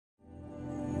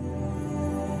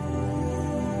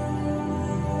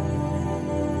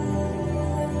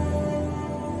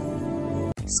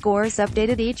scores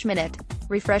updated each minute.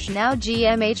 Refresh now.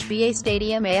 GMHBA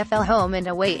Stadium AFL home and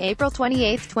away April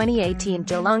 28, 2018.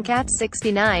 Geelong Cats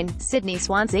 69, Sydney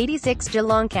Swans 86.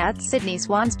 Geelong Cats Sydney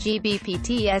Swans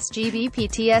GBPTS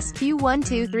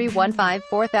Q12315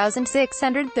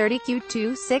 4630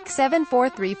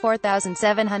 Q2674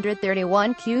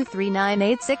 4731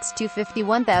 Q3986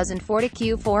 251040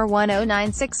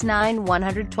 Q410969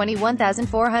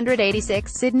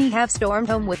 121486. Sydney have stormed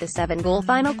home with a 7-goal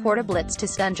final quarter blitz to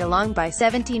stun Geelong by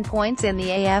 17 points in the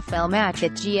AFL match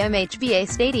at GMHBA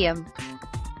Stadium.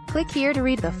 Click here to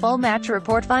read the full match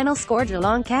report. Final score: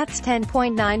 Geelong Cats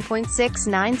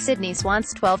 10.9.69, Sydney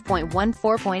Swans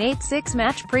 12.14.86.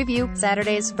 Match preview: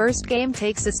 Saturday's first game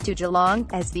takes us to Geelong,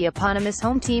 as the eponymous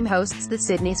home team hosts the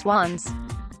Sydney Swans.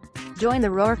 Join the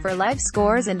roar for live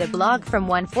scores and a blog from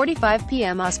 1:45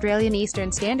 p.m. Australian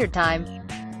Eastern Standard Time.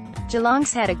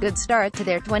 Geelong's had a good start to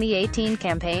their 2018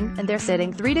 campaign, and they're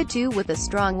sitting 3-2 with a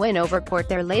strong win over Port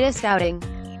their latest outing.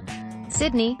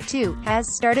 Sydney, too,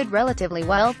 has started relatively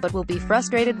well, but will be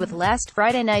frustrated with last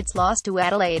Friday night's loss to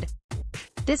Adelaide.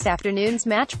 This afternoon's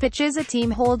match pitches a team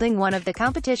holding one of the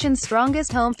competition's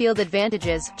strongest home field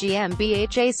advantages,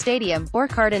 GMBHA Stadium, or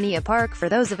Cardinia Park for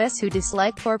those of us who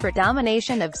dislike corporate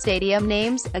domination of stadium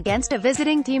names, against a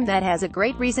visiting team that has a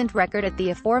great recent record at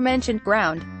the aforementioned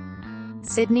ground.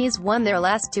 Sydney's won their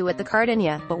last 2 at the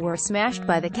Cardinia, but were smashed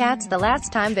by the Cats the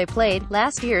last time they played,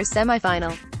 last year's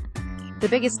semi-final. The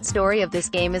biggest story of this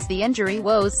game is the injury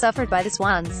woes suffered by the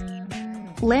Swans.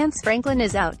 Lance Franklin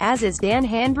is out, as is Dan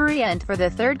Hanbury, and, for the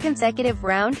 3rd consecutive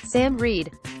round, Sam Reid.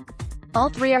 All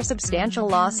 3 are substantial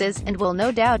losses, and will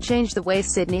no doubt change the way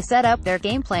Sydney set up their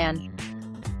game plan.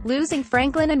 Losing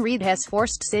Franklin and Reid has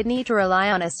forced Sydney to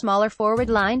rely on a smaller forward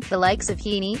line. The likes of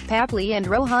Heaney, Papley and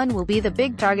Rohan will be the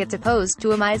big targets opposed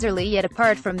to a miserly. Yet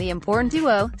apart from the important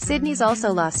duo, Sydney's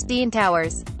also lost Dean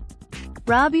Towers.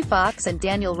 Robbie Fox and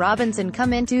Daniel Robinson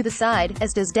come into the side,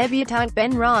 as does debutant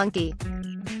Ben Ronke.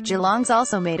 Geelong's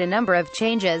also made a number of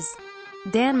changes.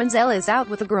 Dan Menzel is out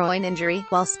with a groin injury,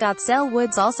 while Scott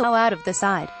Selwood's also out of the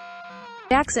side.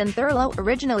 Jackson Thurlow,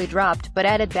 originally dropped, but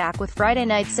added back with Friday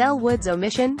night Selwood's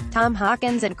omission. Tom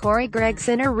Hawkins and Corey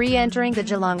Gregson are re-entering the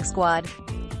Geelong squad.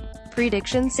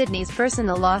 Prediction: Sydney's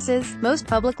personal losses, most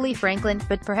publicly Franklin,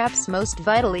 but perhaps most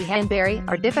vitally Hanbury,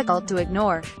 are difficult to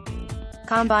ignore.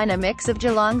 Combine a mix of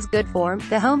Geelong's good form,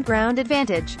 the home ground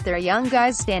advantage, their young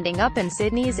guys standing up, and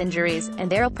Sydney's injuries,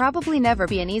 and there'll probably never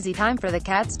be an easy time for the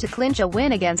Cats to clinch a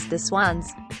win against the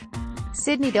Swans.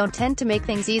 Sydney don't tend to make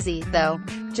things easy, though.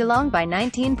 Geelong by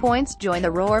 19 points. Join the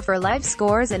roar for live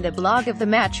scores and a blog of the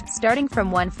match, starting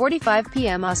from 1:45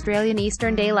 p.m. Australian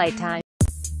Eastern Daylight Time.